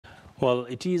Well,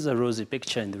 it is a rosy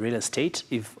picture in the real estate.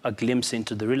 If a glimpse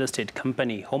into the real estate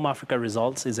company Home Africa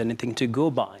results is anything to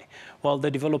go by, well,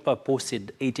 the developer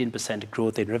posted 18%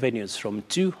 growth in revenues from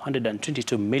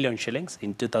 222 million shillings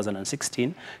in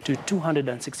 2016 to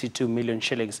 262 million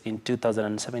shillings in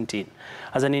 2017.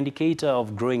 As an indicator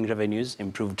of growing revenues,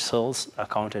 improved sales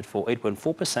accounted for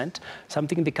 8.4%,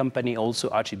 something the company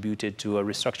also attributed to a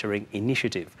restructuring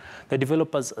initiative. The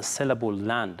developer's sellable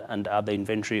land and other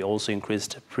inventory also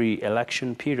increased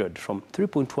pre-election period from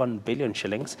 3.1 billion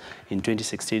shillings in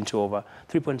 2016 to over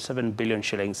 3.7 billion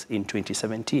shillings in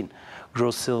 2017.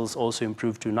 Gross sales also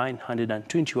improved to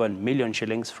 921 million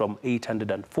shillings from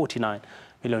 849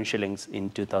 million shillings in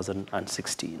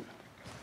 2016.